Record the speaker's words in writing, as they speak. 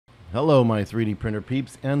Hello my 3D printer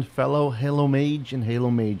peeps and fellow Halo Mage and Halo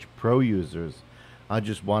Mage Pro users. I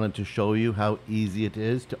just wanted to show you how easy it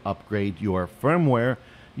is to upgrade your firmware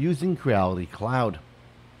using Creality Cloud.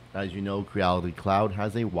 As you know, Creality Cloud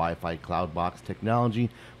has a Wi-Fi cloud box technology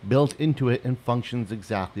built into it and functions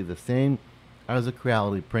exactly the same as a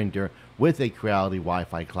Creality printer with a Creality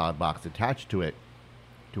Wi-Fi cloud box attached to it.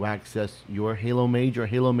 To access your Halo Mage or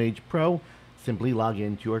Halo Mage Pro, simply log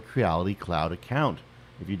into your Creality Cloud account.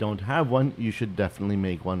 If you don't have one, you should definitely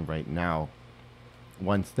make one right now.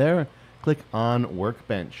 Once there, click on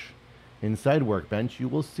Workbench. Inside Workbench, you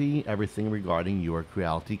will see everything regarding your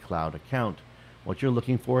Creality Cloud account. What you're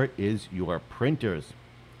looking for is your printers.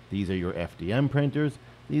 These are your FDM printers.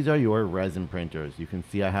 These are your Resin printers. You can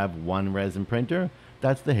see I have one Resin printer.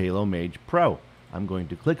 That's the Halo Mage Pro. I'm going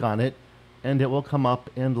to click on it, and it will come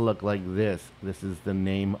up and look like this. This is the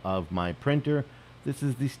name of my printer. This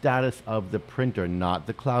is the status of the printer, not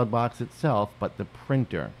the cloud box itself, but the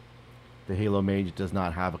printer. The Halo Mage does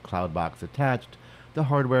not have a cloud box attached. The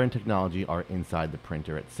hardware and technology are inside the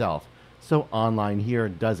printer itself. So online here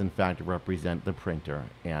does in fact represent the printer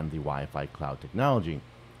and the Wi-Fi cloud technology.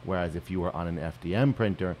 Whereas if you were on an FDM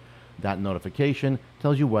printer, that notification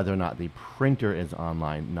tells you whether or not the printer is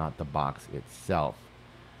online, not the box itself.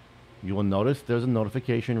 You will notice there's a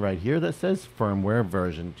notification right here that says firmware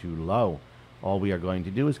version too low. All we are going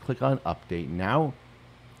to do is click on Update Now.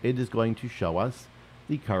 It is going to show us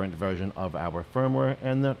the current version of our firmware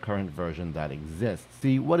and the current version that exists.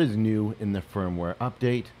 See what is new in the firmware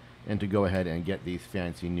update, and to go ahead and get these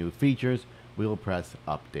fancy new features, we will press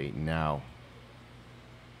Update Now.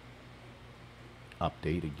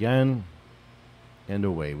 Update again, and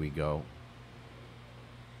away we go.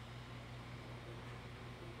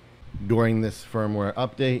 During this firmware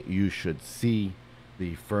update, you should see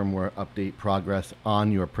the firmware update progress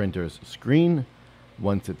on your printer's screen.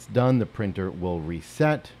 Once it's done, the printer will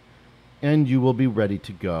reset and you will be ready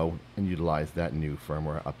to go and utilize that new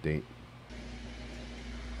firmware update.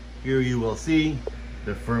 Here you will see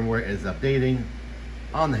the firmware is updating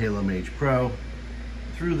on the Halo Mage Pro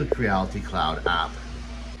through the Creality Cloud app.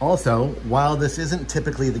 Also, while this isn't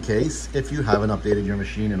typically the case, if you haven't updated your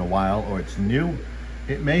machine in a while or it's new,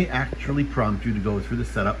 it may actually prompt you to go through the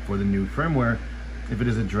setup for the new firmware if it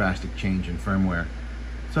is a drastic change in firmware.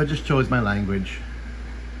 So I just chose my language,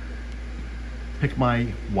 pick my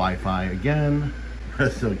Wi-Fi again,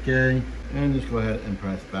 press OK, and just go ahead and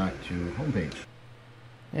press back to homepage.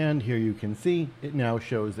 And here you can see it now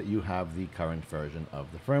shows that you have the current version of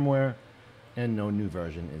the firmware and no new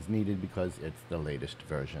version is needed because it's the latest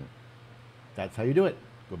version. That's how you do it.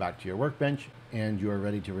 Go back to your Workbench and you are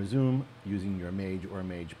ready to resume using your Mage or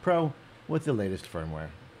Mage Pro with the latest firmware.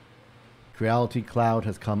 Creality Cloud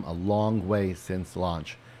has come a long way since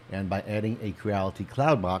launch, and by adding a Creality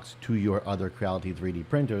Cloud box to your other Creality 3D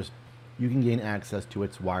printers, you can gain access to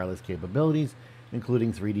its wireless capabilities,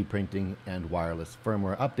 including 3D printing and wireless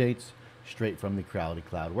firmware updates, straight from the Creality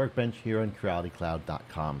Cloud Workbench here on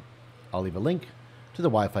crealitycloud.com. I'll leave a link to the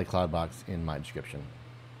Wi-Fi cloud box in my description.